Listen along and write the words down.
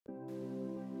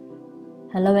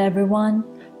Hello everyone,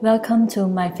 welcome to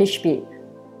MyFishBid.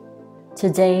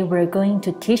 Today we're going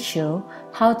to teach you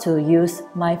how to use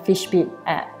MyFishBid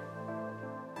app.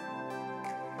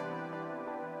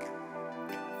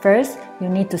 First, you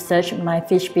need to search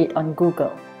MyFishBid on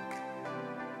Google.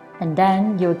 And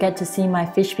then you'll get to see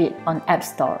MyFishBid on App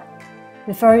Store.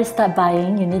 Before you start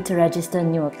buying, you need to register a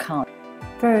new account.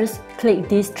 First, click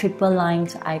this triple line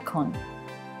icon.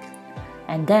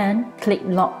 And then click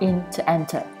Login to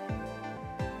enter.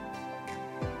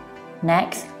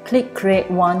 Next, click Create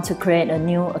One to create a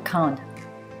new account.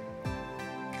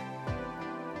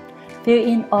 Fill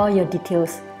in all your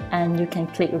details and you can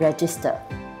click Register.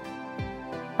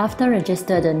 After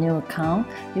register the new account,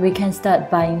 we can start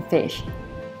buying fish.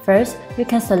 First, you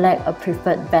can select a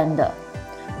preferred vendor,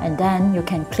 and then you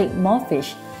can click More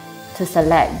Fish to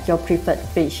select your preferred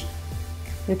fish.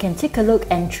 You can take a look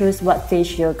and choose what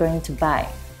fish you're going to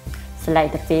buy.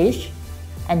 Select the fish,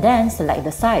 and then select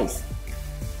the size.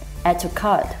 Add to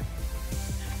cart,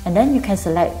 and then you can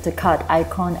select the cart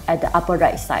icon at the upper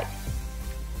right side.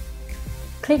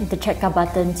 Click the checkout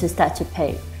button to start to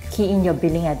pay. Key in your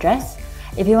billing address.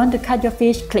 If you want to cut your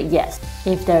fish, click yes.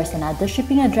 If there is another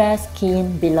shipping address, key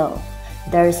in below.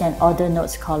 There is an order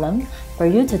notes column for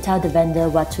you to tell the vendor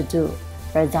what to do.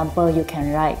 For example, you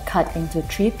can write cut into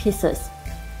 3 pieces.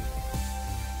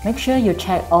 Make sure you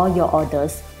check all your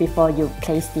orders before you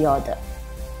place the order.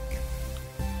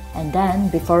 And then,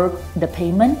 before the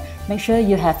payment, make sure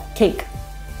you have ticked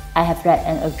I have read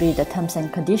and agreed the terms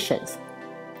and conditions.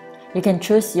 You can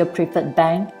choose your preferred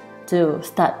bank to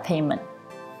start payment.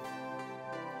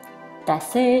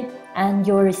 That's it, and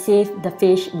you'll receive the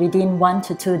fish within 1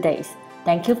 to 2 days.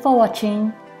 Thank you for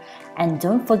watching, and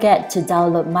don't forget to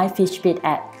download MyFishBid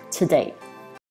app today.